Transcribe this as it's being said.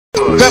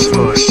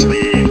push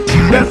me,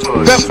 push me,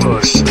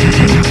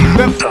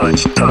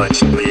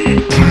 touch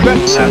me,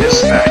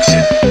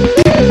 satisfaction. Push me,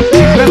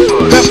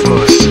 push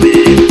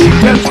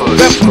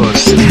me,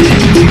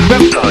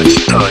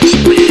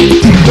 touch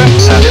me,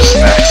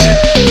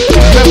 satisfaction.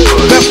 Push me,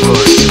 push me,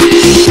 touch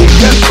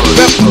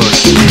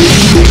me,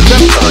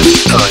 satisfaction. Push me,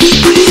 touch me,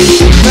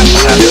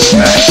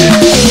 satisfaction.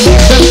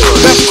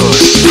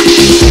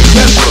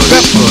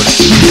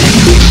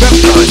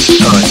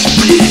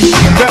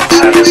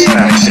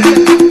 Satisfaction.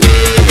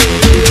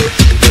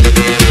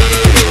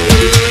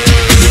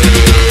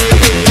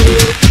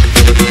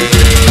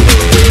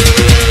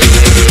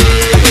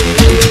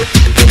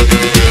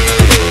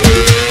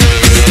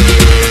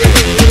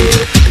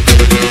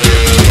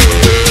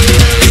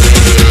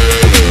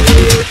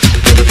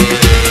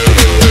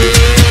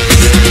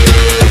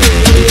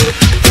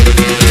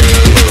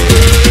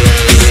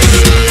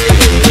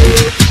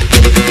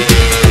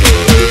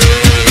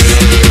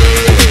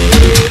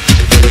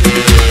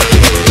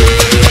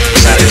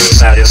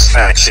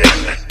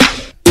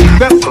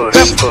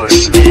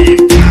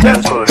 me,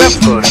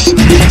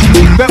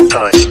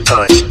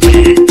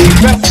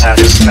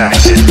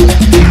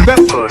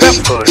 push me, touch me,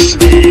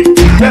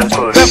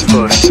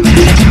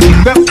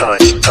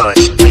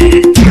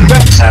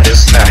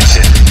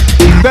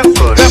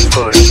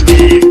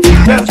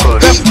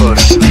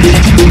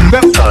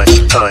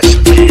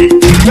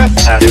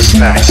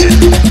 satisfaction. Push me, push me, touch me, satisfaction.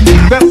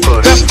 Push me,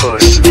 push me, touch me, satisfaction.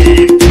 Push me,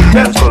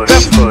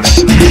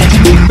 push me,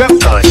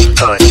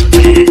 touch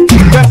me,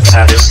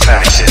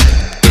 satisfaction.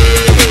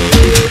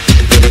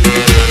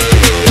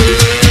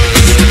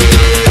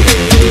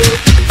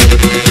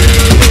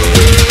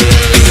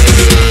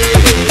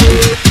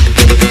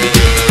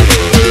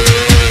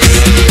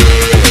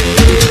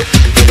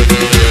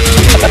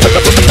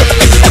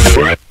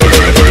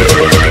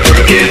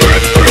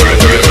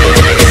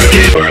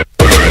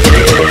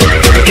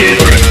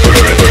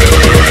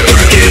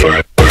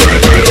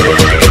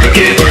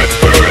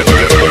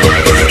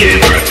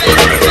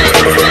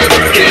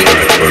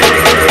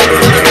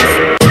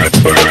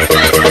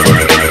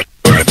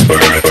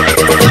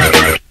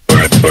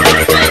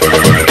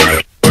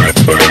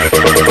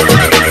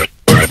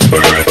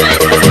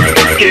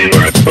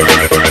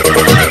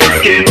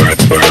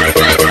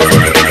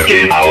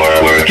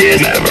 Our work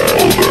is never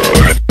over.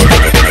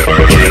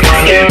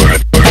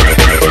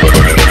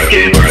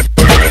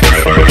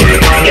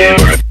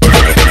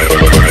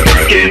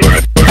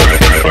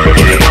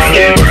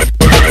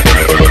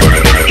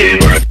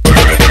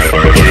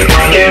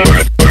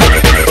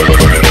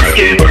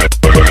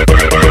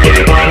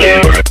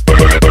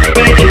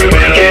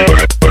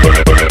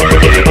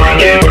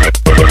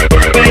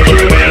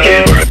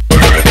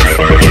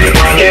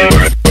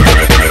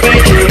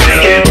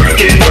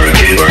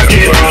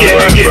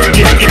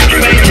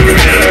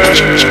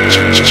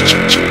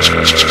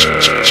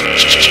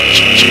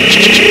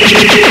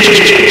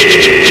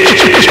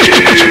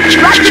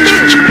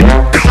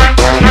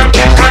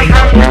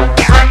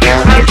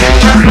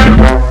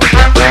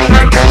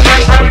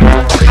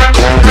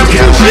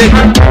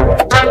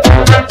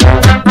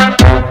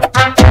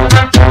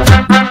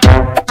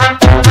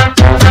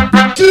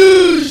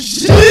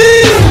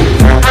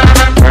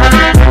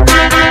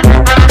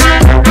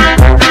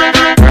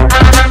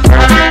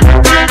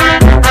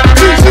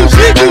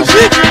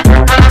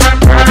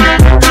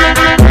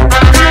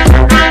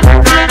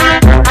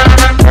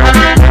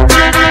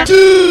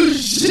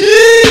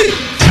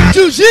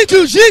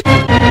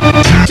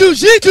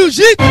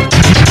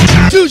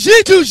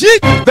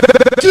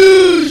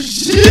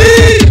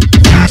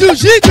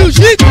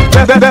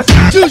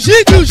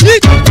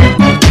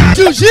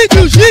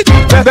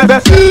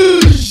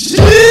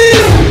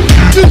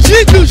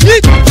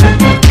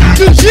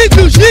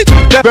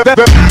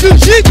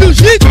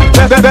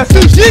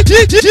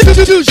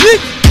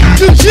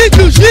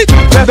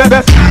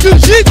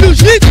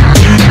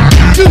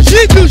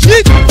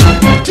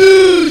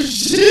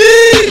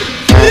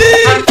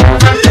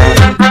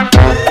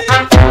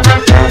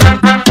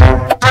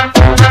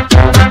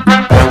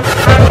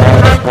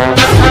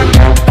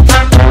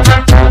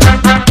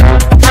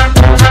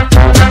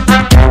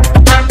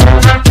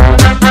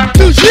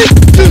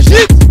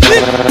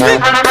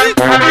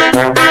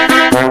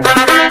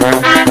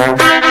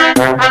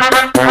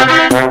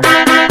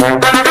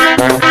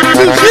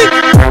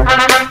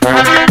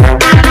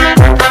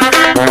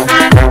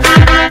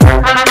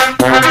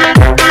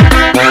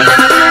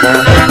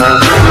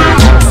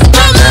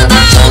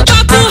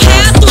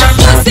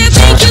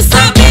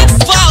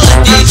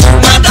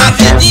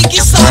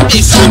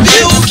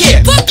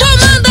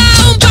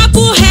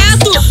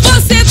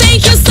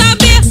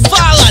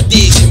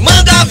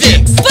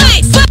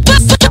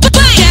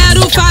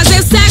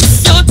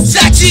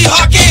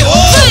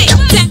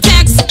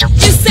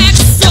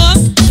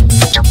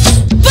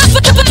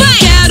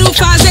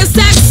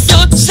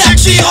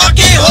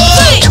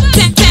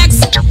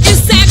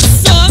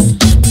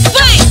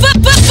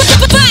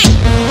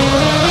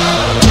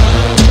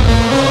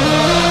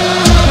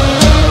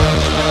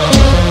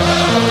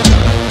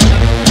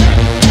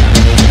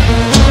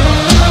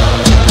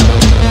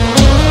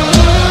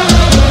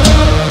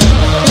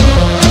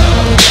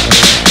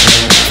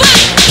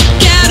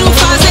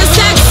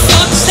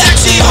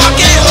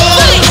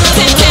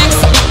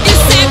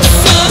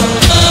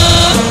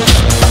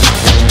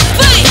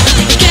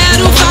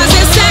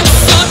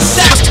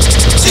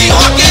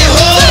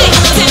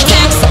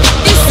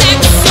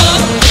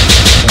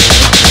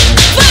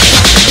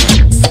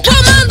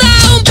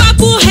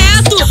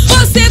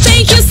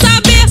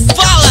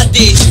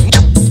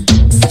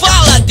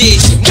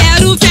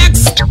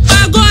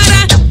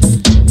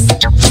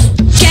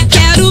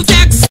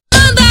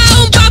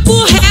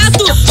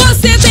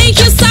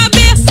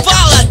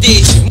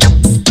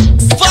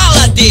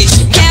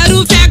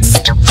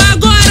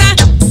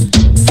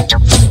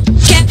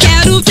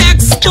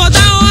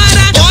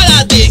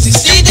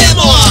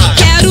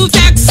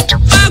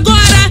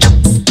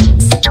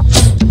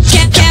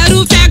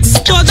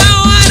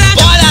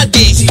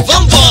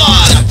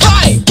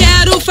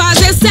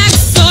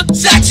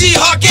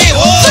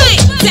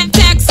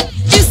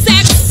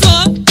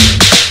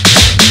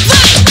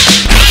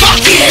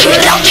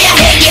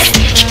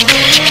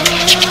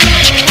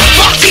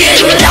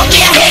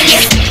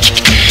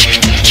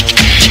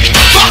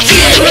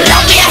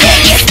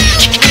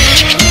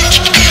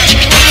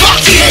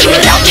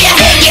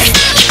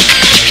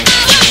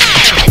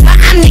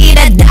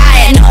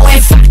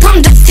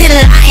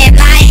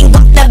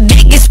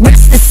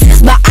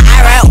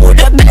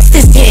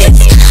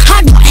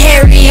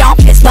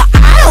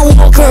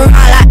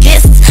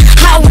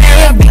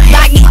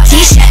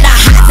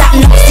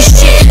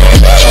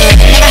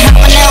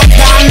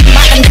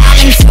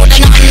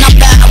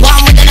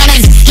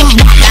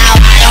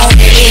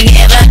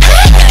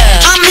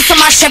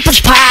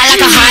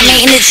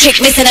 chick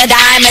missing a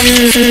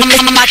diamond.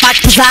 My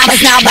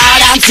pajamas now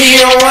bow down to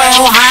your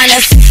royal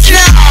highness.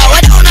 No, I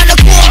don't know the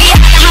corgi,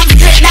 I'm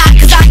straight now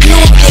cause I know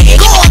it.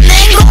 Go on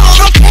then, go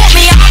report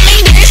me, I'm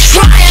English,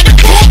 try and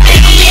report me.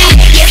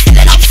 Yes,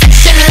 still an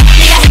obsession, love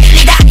me, I hate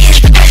me, that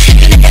is the question.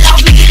 If you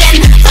love me then,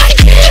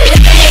 thank you. If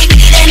you hate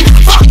me then,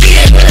 fuck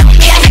you. Love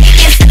me, I hate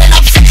me, still an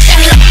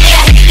obsession, love me,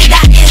 I hate me,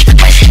 that is the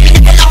question.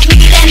 If you love me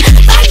then,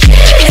 thank you.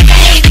 If you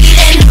hate me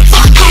then,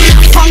 fuck you.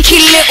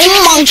 Funky little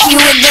monkey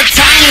with the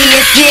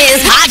tiniest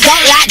ears. I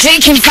don't like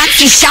drinking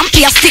fancy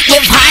champagne, I stick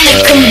with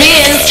Heineken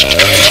beers.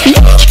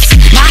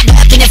 My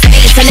burp in your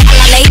face, a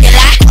little lady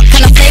like, what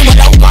can I say? Well,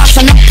 don't wash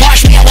or not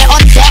wash me, I wear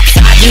on top, so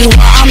I do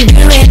what I'm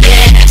doing,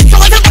 yeah. So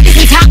everybody's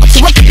entitled to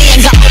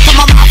opinions, I open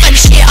my mouth and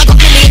shit, I got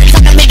millions.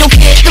 I'm the middle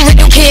kid, the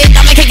riddle kid,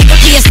 I make a giggle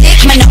to your stick,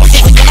 my nose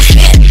it was gonna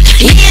spit.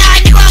 Yeah, I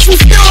do have some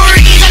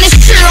stories, and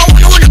it's true, I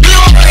want all the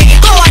glory.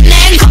 Go on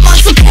then, come on,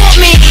 support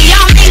me,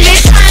 I'm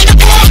English, trying to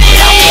bore me.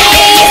 Love me, I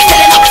hate me,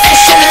 still an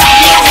obsession, love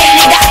me, I hate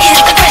me, that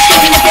is the question.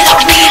 If you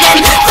love me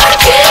then,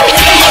 fuck you. If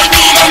you hate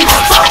me then,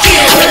 fuck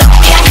you. Love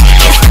me, I hate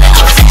me, still an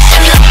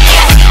obsession, love me,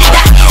 I hate me,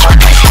 that is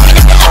the question.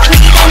 If you love me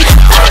then,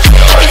 fuck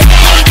you. If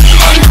you hate me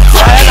then,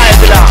 fuck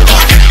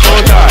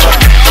you.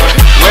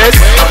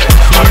 West,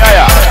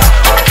 Singaya.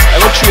 I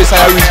will trace an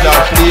original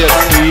place.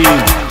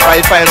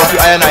 I find out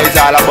what I is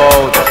all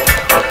about.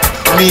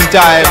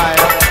 Meantime,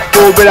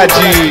 go Brother G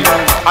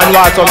and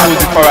watch some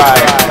music for I.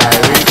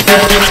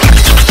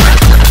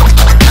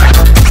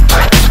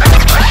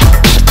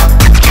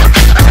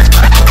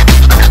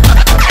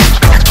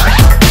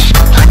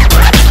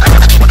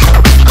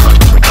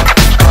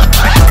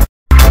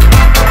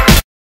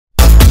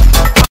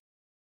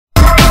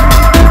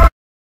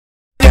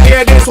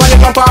 This one you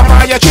jump off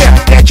on your chair,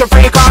 get your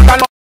freak on and I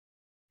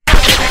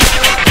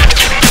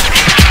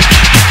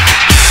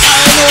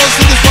know,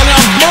 see this one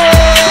I'm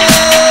more.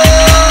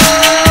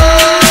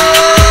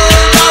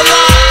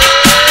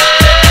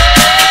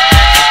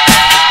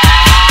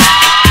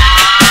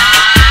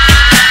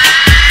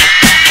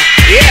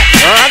 yeah,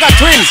 I got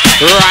twins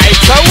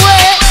right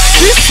away.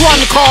 This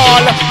one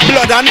called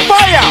Blood and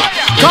Fire.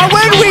 Cause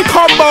when we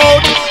come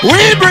out,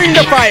 we bring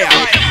the fire.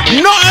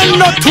 Nothing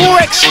not too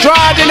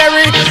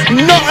extraordinary,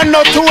 nothing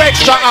not too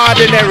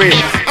extraordinary.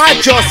 I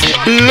just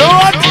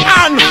blood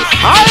and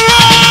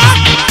fire.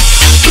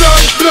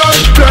 Blood, blood,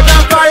 blood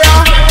and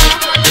fire.